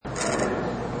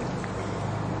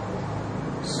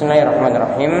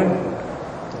Bismillahirrahmanirrahim.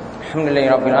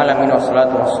 Alhamdulillahirabbil alamin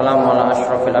wassalatu wassalamu ala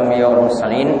asyrafil anbiya wal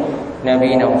mursalin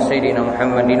nabiyina wa sayyidina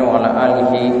Muhammadin wa ala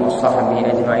alihi washabbihi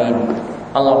ajmain.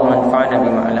 Allahumma anfa'na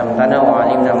bima 'allamtana wa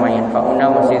 'allimna ma yanfa'una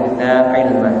wa zidna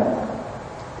ilman.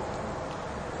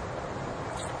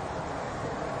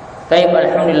 Baik,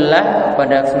 alhamdulillah,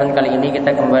 pada kesempatan kali ini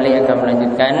kita kembali akan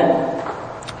melanjutkan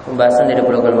pembahasan dari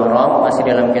Bulughul Maram, masih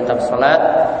dalam kitab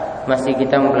Shalat. Masih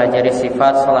kita mempelajari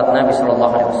sifat salat Nabi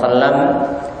sallallahu alaihi wasallam,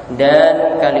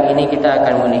 dan kali ini kita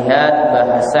akan melihat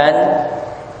bahasan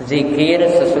zikir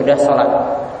sesudah salat.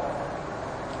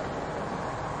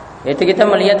 Yaitu kita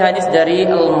melihat hadis dari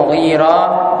Al-Mughirah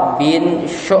bin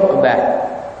Syu'bah,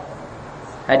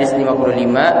 hadis 55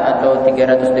 atau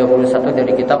 321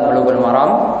 dari kitab Bulughul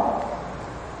Maram.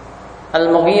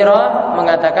 Al-Mughirah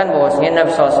mengatakan bahwasanya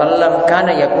Nabi SAW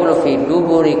kana yaqulu fi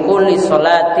duburi kulli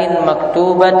salatin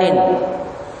maktubatin,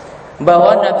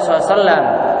 bahwa Nabi SAW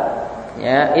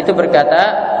itu berkata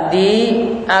di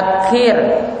akhir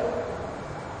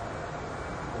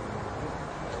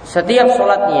setiap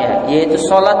salatnya, yaitu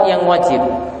salat yang wajib,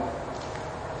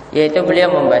 yaitu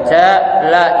beliau membaca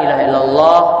la ilaha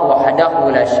illallah wahdahu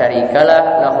la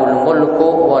syarikalah lahul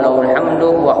mulku wa lahul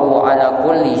hamdu wa huwa ala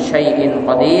kulli syai'in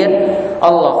qadir.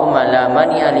 Allahumma la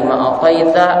mani'a lima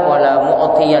ataita wa la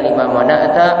mu'tiya lima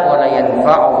mana'ta wa la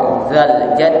yanfa'u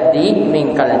dzal jaddi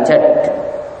minkal jadd.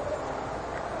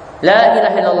 La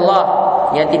ilaha illallah,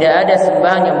 yang tidak ada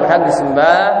sembahan yang berhak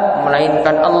disembah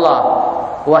melainkan Allah.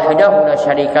 Wahdahu la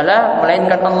syarikalah,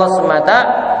 melainkan Allah semata,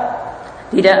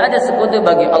 tidak ada sekutu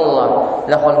bagi Allah.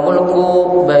 Lahul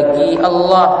mulku, bagi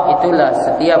Allah itulah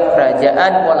setiap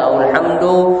kerajaan, walahul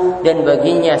hamdu, dan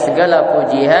baginya segala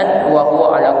pujian, wa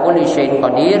huwa ala kulli syai'in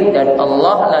qadir, dan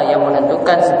Allah lah yang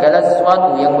menentukan segala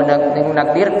sesuatu, yang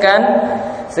menakdirkan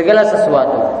segala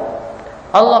sesuatu.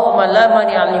 Allahumma la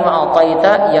mani'a lima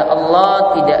ataita, ya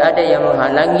Allah, tidak ada yang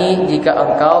menghalangi jika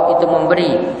Engkau itu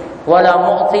memberi. Wala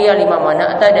mu'tiya lima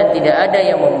mana'ta, dan tidak ada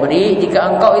yang memberi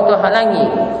jika Engkau itu halangi.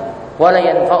 Wala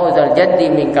yanfa'u dzal jaddi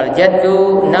minkal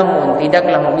jaddu, namun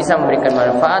tidaklah bisa memberikan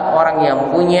manfaat orang yang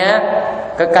punya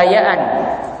kekayaan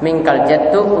minkal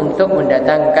jaddu untuk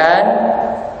mendatangkan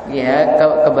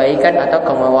kebaikan atau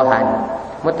kemewahan.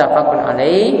 Muttafaqun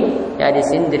alaih, hadis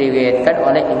ini diriwayatkan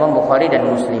oleh Imam Bukhari dan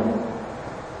Muslim.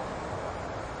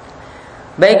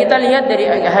 Baik, kita lihat dari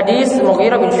hadis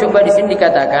Mughirah bin Syu'bah, di sini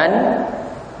dikatakan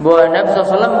bahwa Nabi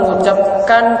SAW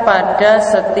mengucapkan pada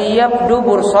setiap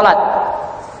dubur salat.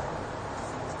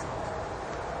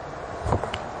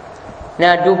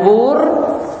 Nah, dubur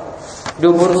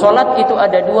salat itu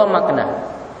ada dua makna.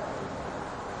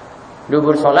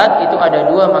 Dubur salat itu ada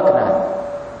dua makna.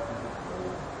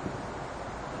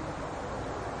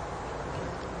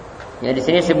 Ya, di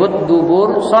sini disebut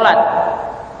dubur salat.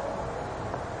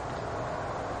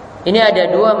 Ini ada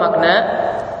dua makna,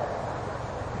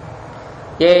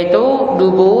 yaitu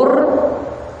dubur,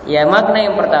 ya, makna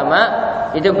yang pertama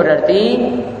itu berarti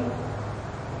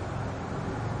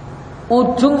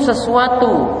ujung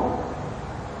sesuatu,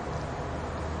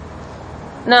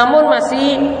 namun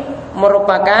masih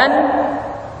merupakan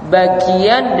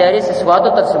bagian dari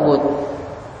sesuatu tersebut.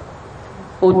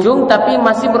 Ujung tapi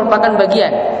masih merupakan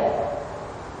bagian.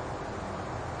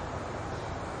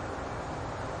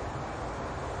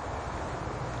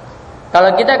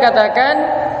 Kalau kita katakan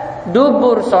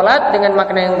dubur solat dengan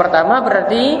makna yang pertama,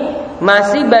 berarti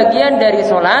masih bagian dari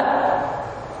solat,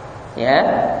 ya,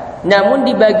 namun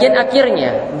di bagian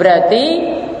akhirnya, berarti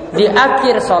di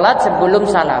akhir solat sebelum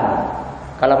salam.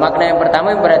 Kalau makna yang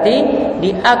pertama berarti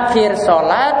di akhir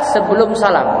solat sebelum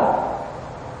salam.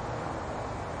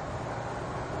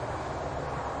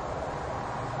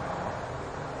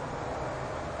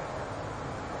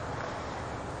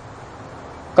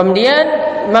 Kemudian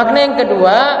makna yang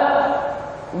kedua,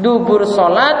 dubur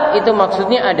solat itu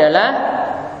maksudnya adalah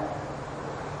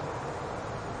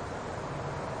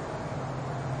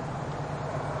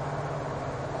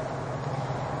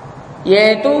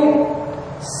yaitu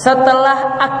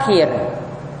setelah akhir.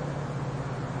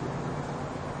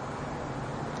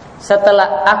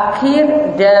 Setelah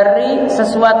akhir dari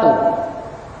sesuatu.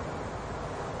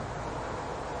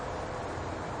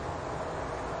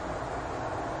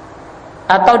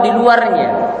 Atau di luarnya,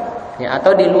 ya,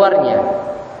 atau di luarnya.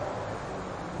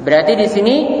 Berarti di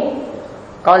sini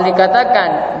kalau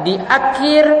dikatakan di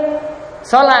akhir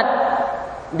salat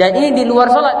dan ini di luar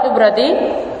salat, itu berarti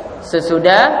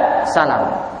sesudah salam.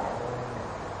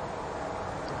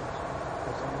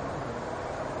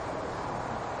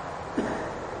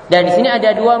 Dan di sini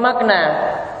ada dua makna.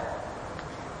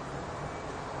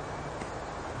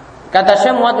 Kata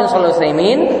Syekh Muhammad bin Shalih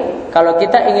Al-Utsaimin, kalau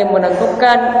kita ingin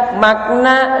menentukan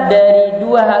makna dari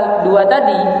dua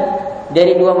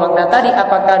makna tadi,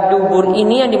 apakah dubur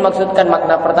ini yang dimaksudkan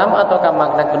makna pertama ataukah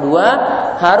makna kedua,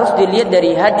 harus dilihat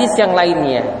dari hadis yang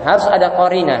lainnya, harus ada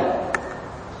qarinah.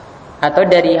 Atau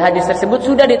dari hadis tersebut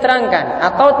sudah diterangkan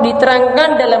atau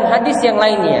diterangkan dalam hadis yang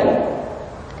lainnya.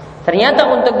 Ternyata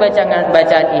untuk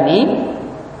bacaan ini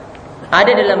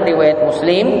ada dalam riwayat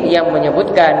Muslim yang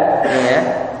menyebutkan, ya,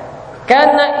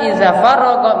 karena iza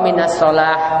faragha minas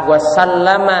shalah wa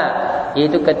sallama,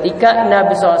 yaitu ketika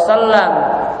Nabi SAW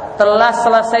telah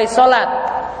selesai sholat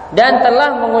dan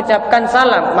telah mengucapkan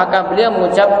salam, maka beliau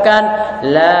mengucapkan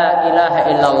la ilaha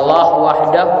illallah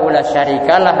wahdahu la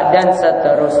syarikalah dan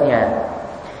seterusnya.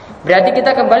 Berarti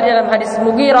kita kembali dalam hadis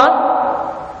Mughirah,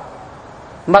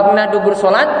 makna dubur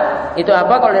sholat itu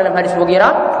apa kalau dalam hadis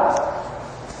Mughirah?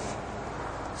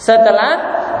 Setelah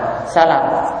salam.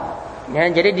 Ya,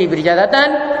 jadi diberi catatan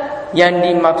yang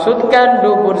dimaksudkan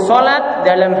dubur sholat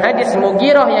dalam hadis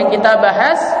Mughirah yang kita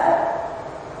bahas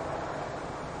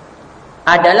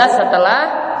adalah setelah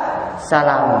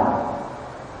salam.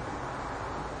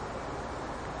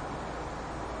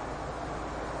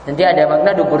 Nanti ada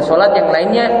makna dubur sholat yang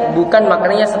lainnya, bukan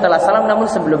maknanya setelah salam namun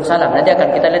sebelum salam. Nanti akan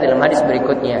kita lihat dalam hadis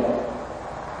berikutnya.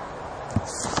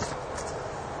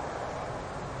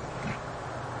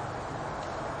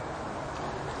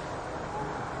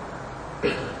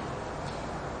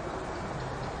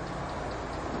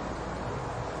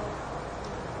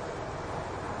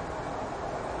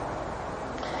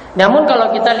 Namun kalau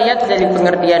kita lihat dari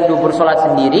pengertian dubur sholat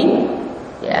sendiri,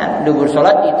 ya, dubur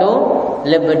sholat itu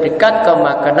lebih dekat ke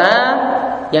makna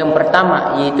yang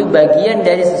pertama, yaitu bagian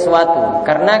dari sesuatu.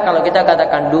 Karena kalau kita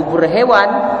katakan dubur hewan,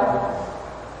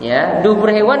 ya, dubur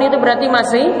hewan itu berarti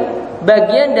masih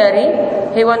bagian dari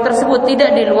hewan tersebut,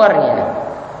 tidak di luarnya.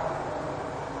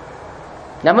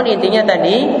 Namun intinya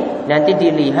tadi nanti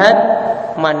dilihat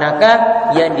manakah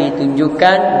yang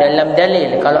ditunjukkan dalam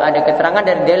dalil. Kalau ada keterangan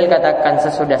dari dalil katakan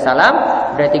sesudah salam,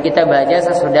 berarti kita baca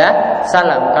sesudah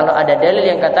salam. Kalau ada dalil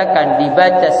yang katakan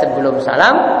dibaca sebelum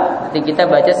salam, berarti kita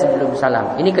baca sebelum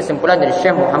salam. Ini kesimpulan dari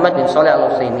Syekh Muhammad bin Shalih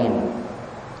Al-Utsaimin.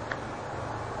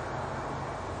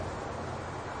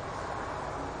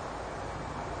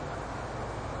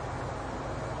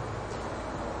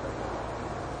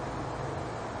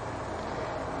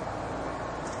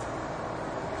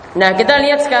 Nah, kita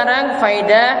lihat sekarang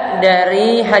faedah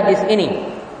dari hadis ini.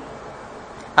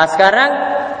 Sekarang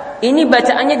ini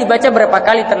bacaannya dibaca berapa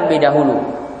kali terlebih dahulu?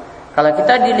 Kalau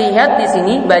kita dilihat di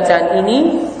sini, bacaan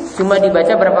ini cuma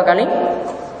dibaca berapa kali?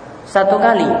 1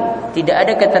 kali. Tidak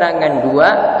ada keterangan 2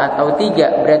 atau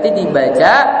 3, berarti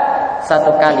dibaca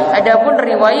 1 kali. Adapun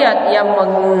riwayat yang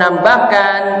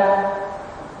menambahkan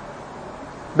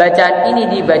bacaan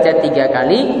ini dibaca 3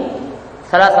 kali,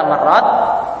 salah samarat,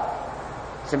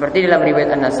 seperti dalam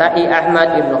riwayat An-Nasa'i,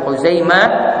 Ahmad, Ibnu Khuzaimah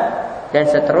dan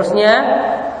seterusnya.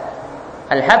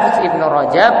 Al-Hafiz Ibnu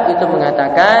Rajab itu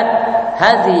mengatakan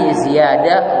hadzi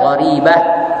ziyadah gharibah.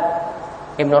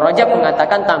 Ibnu Rajab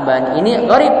mengatakan tambahan ini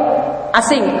gharib,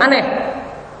 asing, aneh.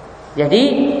 Jadi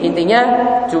intinya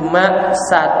cuma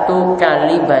 1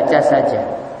 kali baca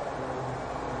saja.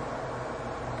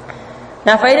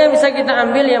 Nah, faedah yang bisa kita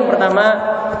ambil yang pertama,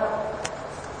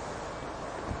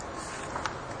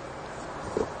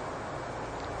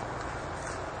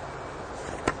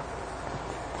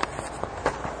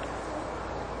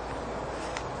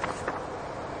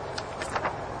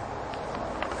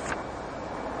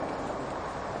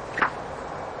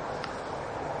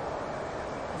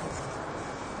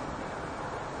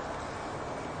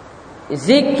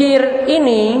 zikir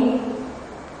ini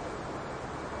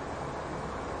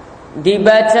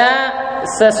dibaca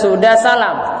sesudah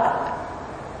salam.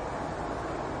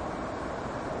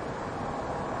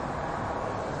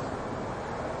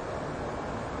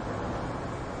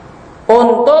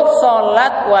 Untuk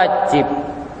sholat wajib.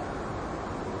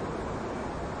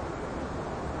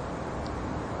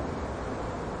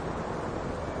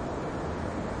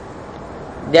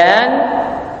 Dan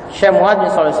Syekh Muhammad bin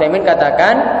Shalih Al-Utsaimin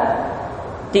katakan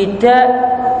tidak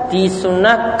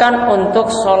disunahkan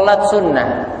untuk sholat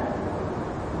sunnah.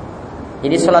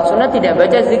 Jadi sholat sunnah tidak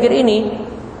baca zikir ini.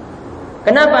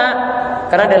 Kenapa?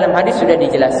 Karena dalam hadis sudah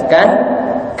dijelaskan,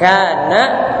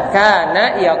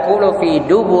 kana yaqulu fi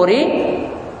duburi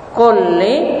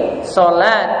kulli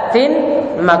sholatin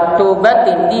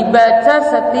maktubatin,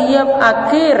 dibaca setiap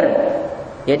akhir,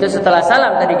 yaitu setelah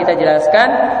salam tadi kita jelaskan,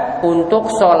 untuk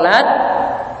sholat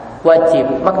wajib,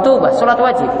 maktubah, sholat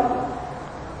wajib.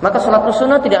 Maka sholat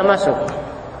sunnah tidak masuk.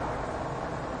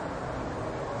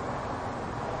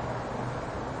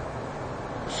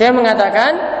 Syekh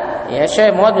mengatakan ya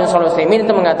Syekh Muhammad bin Shalih Al-Utsaimin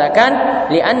itu mengatakan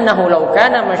li'annahu law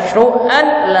kana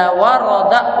masyru'an la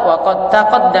warada wa qad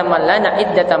taqaddama lana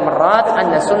iddata marrat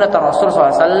anna sunnat Rasul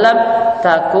sallallahu alaihi wasallam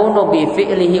takunu bi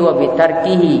fi'lihi wa bi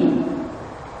tarkihi.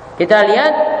 Kita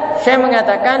lihat Syekh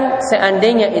mengatakan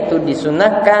seandainya itu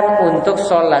disunahkan untuk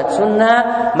sholat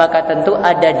sunnah maka tentu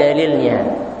ada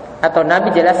dalilnya atau Nabi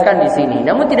jelaskan di sini.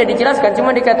 Namun tidak dijelaskan, cuma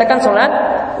dikatakan sholat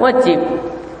wajib.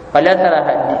 Padahal telah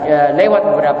lewat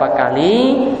beberapa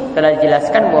kali telah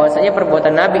dijelaskan bahwasanya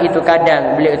perbuatan Nabi itu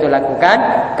kadang beliau itu lakukan,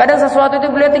 kadang sesuatu itu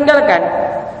beliau tinggalkan.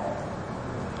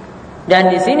 Dan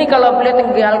di sini kalau beliau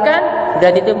tinggalkan,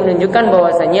 dan itu menunjukkan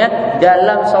bahwasanya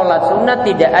dalam sholat sunnah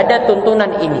tidak ada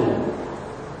tuntunan ini.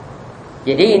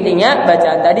 Jadi intinya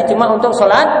bacaan tadi cuma untuk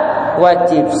sholat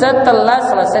wajib setelah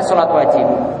selesai sholat wajib.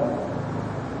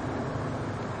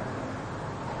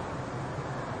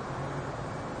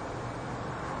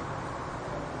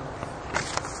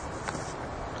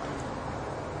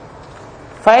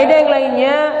 Faedah yang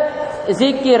lainnya,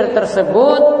 zikir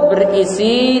tersebut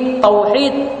berisi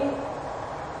tauhid.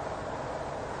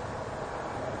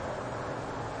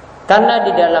 Karena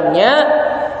di dalamnya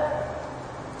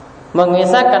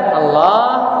mengesahkan Allah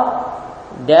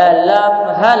dalam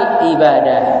hal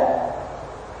ibadah.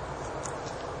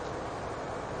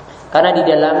 Karena di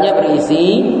dalamnya berisi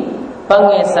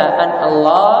pengesahan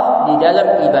Allah di dalam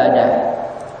ibadah.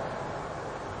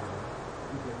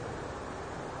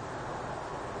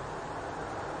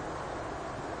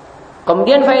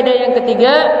 Kemudian faedah yang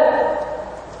ketiga,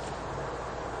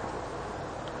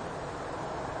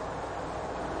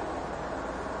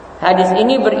 hadis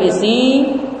ini berisi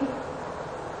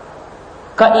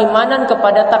keimanan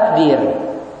kepada takdir.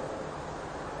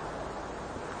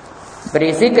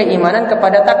 Berisi keimanan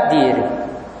kepada takdir.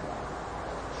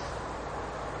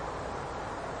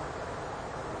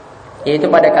 Yaitu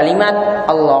pada kalimat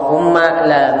Allahumma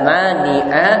la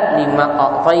mani'a lima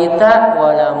a'taita wa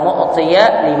la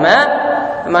mu'tiya lima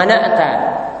mana'ta.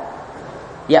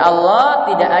 Ya Allah,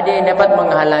 tidak ada yang dapat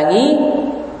menghalangi,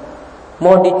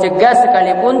 mau dicegah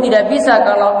sekalipun tidak bisa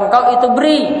kalau engkau itu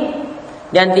beri,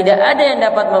 dan tidak ada yang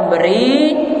dapat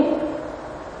memberi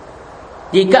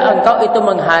jika engkau itu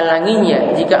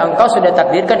menghalanginya. Jika engkau sudah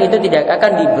takdirkan itu tidak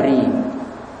akan diberi.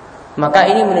 Maka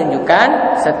ini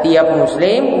menunjukkan setiap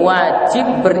muslim wajib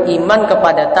beriman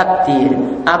kepada takdir.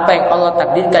 Apa yang Allah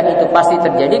takdirkan itu pasti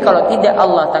terjadi. Kalau tidak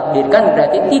Allah takdirkan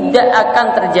berarti tidak akan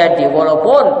terjadi,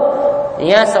 walaupun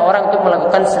ya seorang itu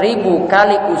melakukan 1000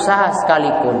 kali usaha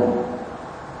sekalipun.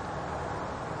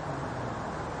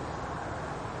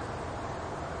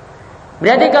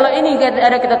 Berarti kalau ini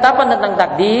ada ketetapan tentang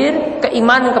takdir,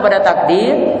 keimanan kepada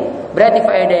takdir, berarti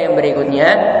faedah yang berikutnya,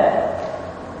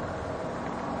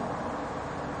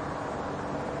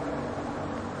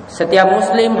 setiap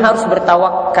muslim harus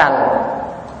bertawakal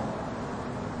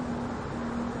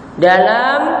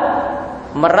dalam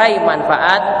meraih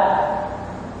manfaat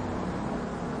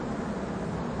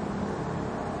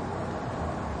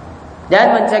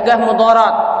dan mencegah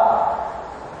mudarat.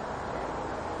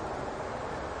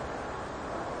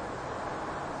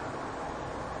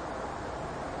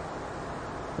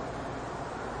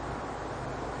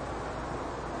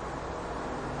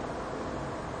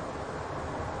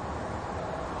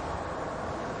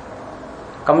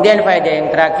 Kemudian faedah yang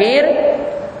terakhir,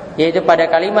 yaitu pada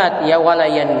kalimat ya wala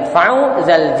yanfa'u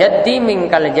zal jaddi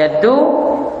minkal jaddu,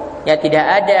 ya tidak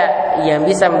ada yang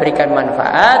bisa memberikan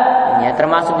manfaat, ya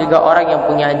termasuk juga orang yang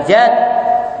punya jad,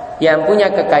 yang punya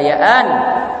kekayaan.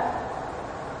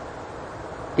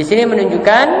 Di sini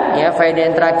menunjukkan ya faedah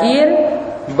yang terakhir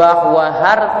bahwa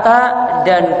harta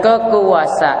dan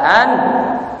kekuasaan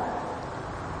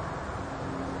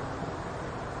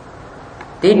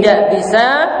tidak bisa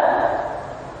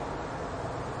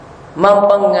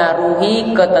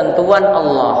mempengaruhi ketentuan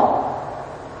Allah.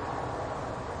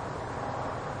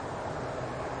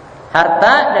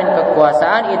 Harta dan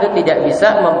kekuasaan itu tidak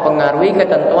bisa mempengaruhi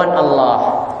ketentuan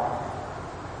Allah.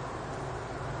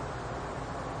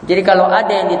 Jadi kalau ada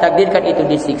yang ditakdirkan itu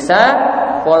disiksa,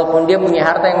 walaupun dia punya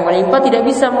harta yang melimpah, tidak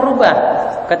bisa merubah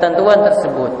ketentuan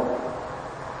tersebut.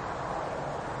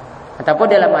 Ataupun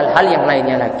dalam hal-hal yang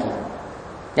lainnya lagi.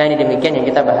 Nah, ini demikian yang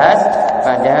kita bahas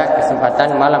pada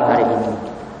kesempatan malam hari ini.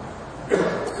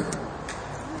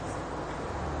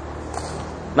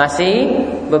 Masih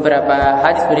beberapa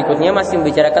hadis berikutnya masih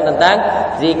membicarakan tentang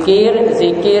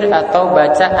zikir atau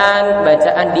bacaan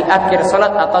di akhir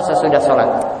salat atau sesudah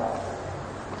salat.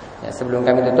 Ya, sebelum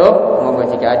kami tutup, moga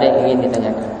jika ada yang ingin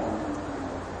ditanyakan.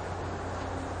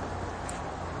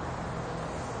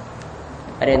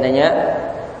 Ada yang tanya?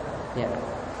 Ya.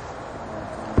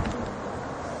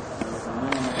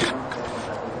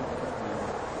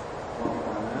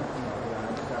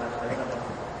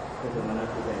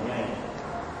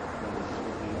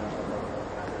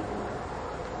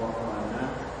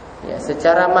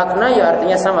 Secara makna ya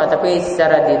artinya sama, tapi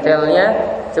secara detailnya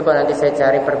coba nanti saya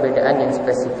cari perbedaan yang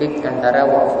spesifik antara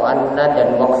wa'fu anna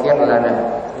dan waghfir lana.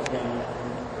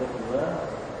 Yang kedua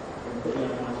untuk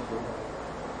yang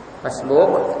Masbuk.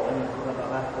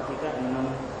 Apakah ketika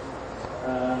imam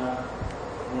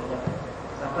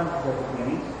mengucapkan sudah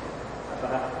berdiri,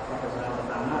 apakah pada salam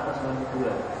pertama atau salam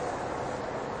kedua?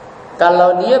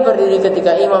 Kalau dia berdiri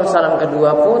ketika imam salam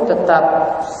kedua pun tetap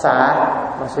sah.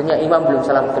 Maksudnya imam belum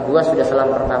salam kedua, sudah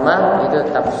salam pertama, itu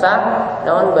tetap sah.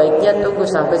 Namun baiknya tunggu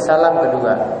sampai salam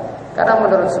kedua. Karena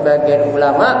menurut sebagian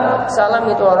ulama, salam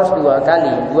itu harus 2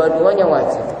 kali, dua-duanya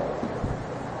wajib.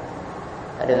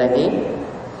 Ada lagi?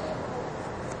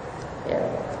 Ya.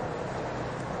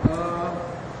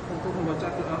 Untuk membaca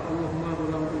doa Allahumma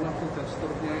dzalamtu nafsi dan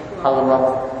seterusnya itu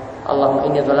Allahumma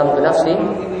inni dzalamtu nafsi.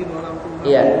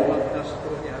 Iya.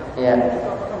 Iya.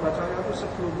 Apakah bacanya itu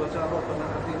sebelum baca Rabbana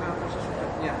atina atau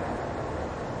sesudahnya?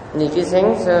 Niki sing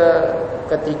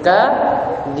ketika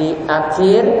di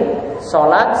akhir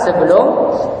sholat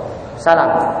sebelum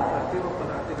salam.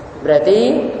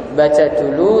 Berarti baca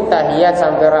dulu tahiyat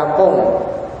sampai rampung.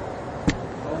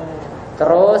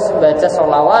 Terus baca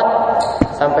sholawat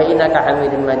sampai innaka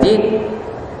hamidun majid.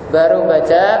 Baru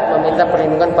baca meminta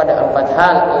perlindungan pada 4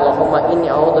 hal. Allahumma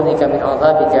inni a'udzubika min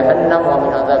adzabi jahannam wa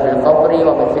min adzabil qabri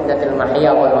wa min fitnatil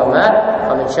mahya wal mamat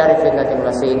wa min syarri fitnatil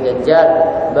masiihid dajjal.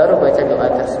 Baru baca doa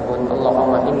tersebut.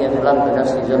 Allahumma inni dzalamtu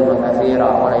nafsi dzulman katsira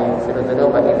wa la yaghfiru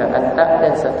dzunuba illa anta,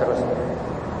 dan seterusnya.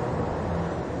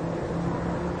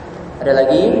 Ada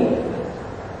lagi?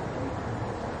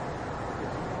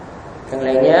 Yang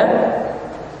lainnya?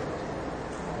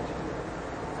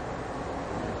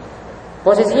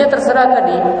 Posisinya terserah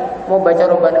tadi, mau baca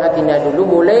Rabbana atina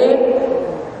dulu boleh,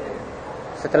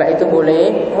 setelah itu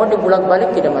boleh, mau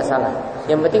dibulak-balik tidak masalah.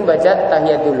 Yang penting baca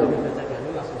tahiyat dulu.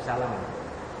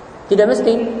 Tidak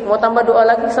mesti, mau tambah doa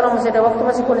lagi selama masih ada waktu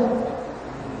masih boleh.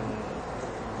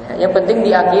 Ya, yang penting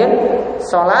di akhir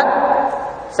sholat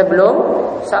sebelum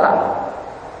salam.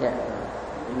 Ya.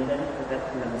 Ini tadi terkait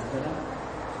dengan salam,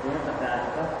 ini terkait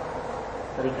apa?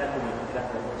 Terikat dengan ketika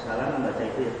salam membaca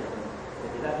itu ya.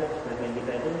 Ketika sebagian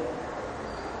kita itu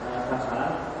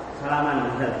salaman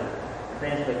misal, ada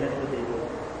yang sebagian seperti itu.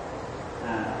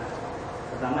 Nah,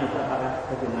 pertama itu apakah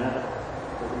bagaimana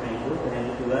itu, dan yang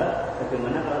kedua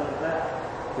bagaimana kalau kita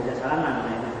tidak salaman?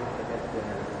 Nah, itu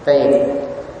Baik.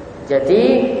 Jadi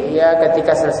ya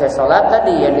ketika selesai sholat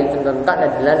tadi yang dituntunkan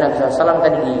adalah Nabi SAW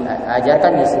tadi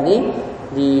diajarkan di sini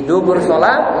di dubur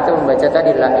sholat itu membaca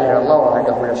tadi la ilaha illallah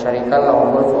wahdahu la syarika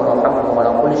lahu mulku wa lahu wa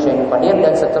ala kulli syai'in qadir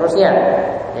dan seterusnya.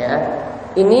 Ya.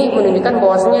 Ini menunjukkan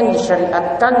bahwasanya yang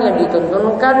disyariatkan, yang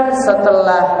dituntunkan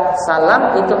setelah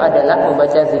salam itu adalah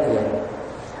membaca zikir.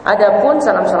 Adapun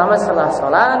salam-salaman setelah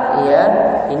sholat, ya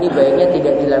ini baiknya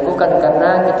tidak dilakukan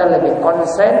karena kita lebih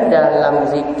konsen dalam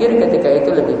zikir ketika itu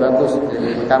lebih bagus,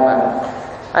 lebih utama.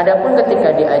 Adapun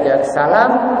ketika diajak salam,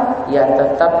 ya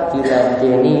tetap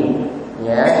diladeni,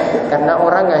 ya karena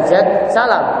orang ngajak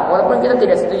salam, walaupun kita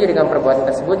tidak setuju dengan perbuatan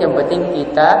tersebut, yang penting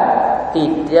kita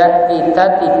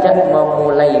tidak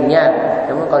memulainya.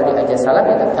 Namun kalau diajak salam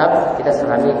ya tetap kita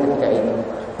salami ketika itu.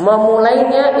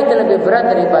 Memulainya itu lebih berat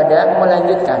daripada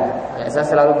melanjutkan. Ya, saya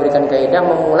selalu berikan kaidah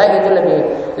memulai itu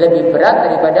lebih berat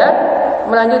daripada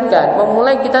melanjutkan.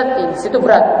 Memulai kita situ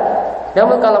berat.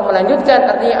 Namun kalau melanjutkan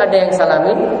artinya ada yang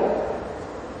salamin,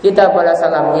 kita balas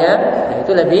salamnya, nah itu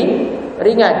lebih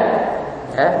ringan.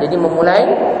 Ya, jadi memulai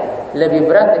lebih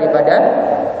berat daripada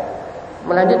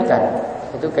melanjutkan.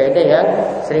 Itu kaidah yang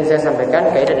sering saya sampaikan,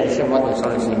 kaidah dari Syekh Muhammad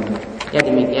Shalih. Ya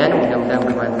demikian, mudah-mudahan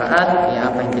bermanfaat. Ya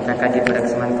apa yang kita kaji pada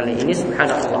kesempatan kali ini.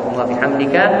 Subhanallahumma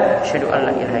bihamdika, asyhadu an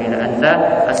la ilaha illa anta,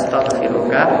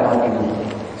 astaghfiruka wa atubu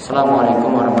ilaik.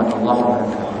 Assalamualaikum warahmatullahi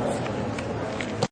wabarakatuh.